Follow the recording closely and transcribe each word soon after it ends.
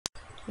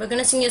we're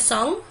gonna sing a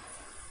song.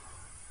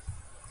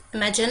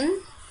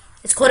 Imagine.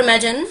 It's called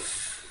Imagine,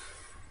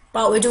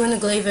 but we're doing the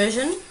Glee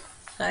version.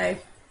 So,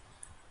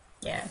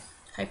 yeah,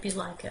 hope you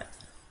like it.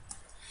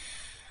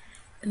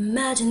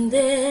 Imagine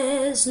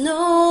there's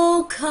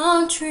no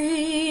countries.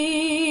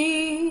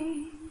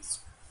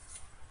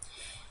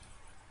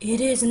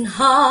 It isn't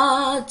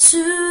hard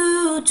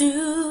to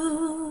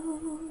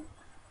do.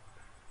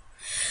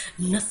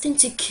 Nothing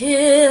to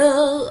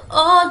kill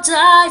or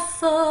die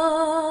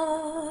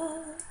for.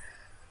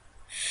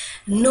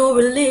 No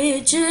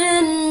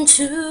religion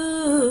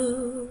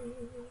too.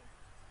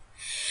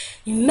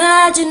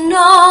 Imagine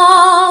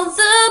all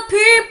the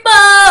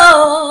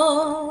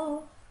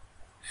people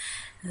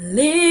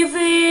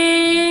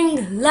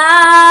living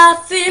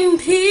life in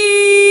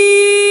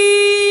peace.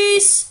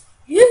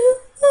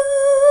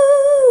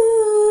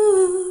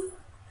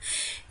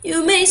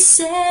 You may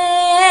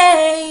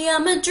say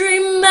I'm a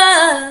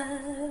dreamer,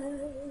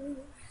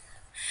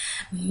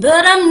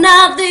 but I'm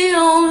not the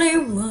only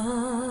one.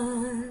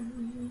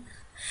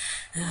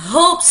 I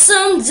hope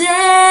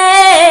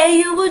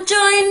someday you will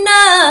join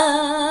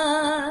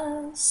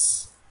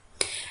us,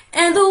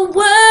 and the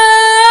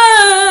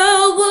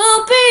world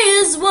will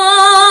be as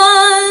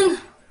one.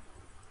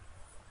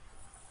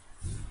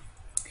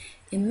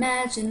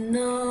 Imagine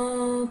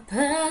no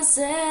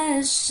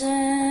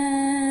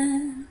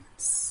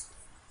possessions.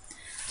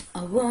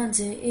 I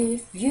wonder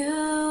if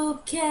you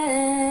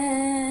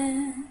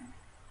can.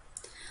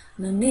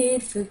 No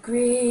need for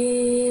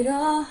greed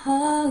or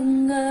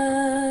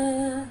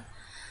hunger.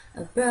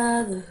 A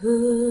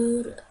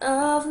brotherhood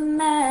of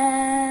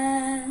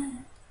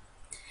man.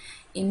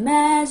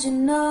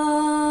 Imagine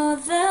all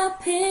the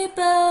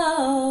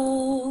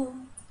people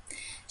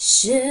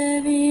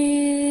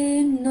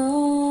sharing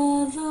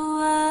all the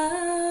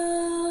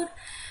world.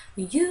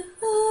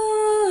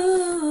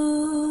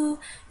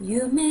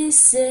 You may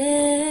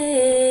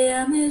say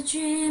I'm a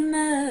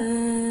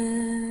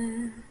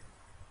dreamer,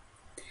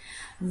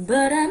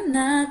 but I'm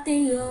not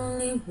the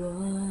only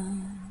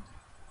one.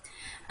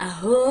 I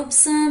hope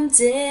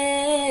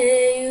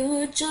someday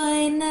you'll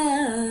join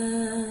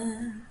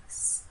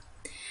us,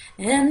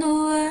 and the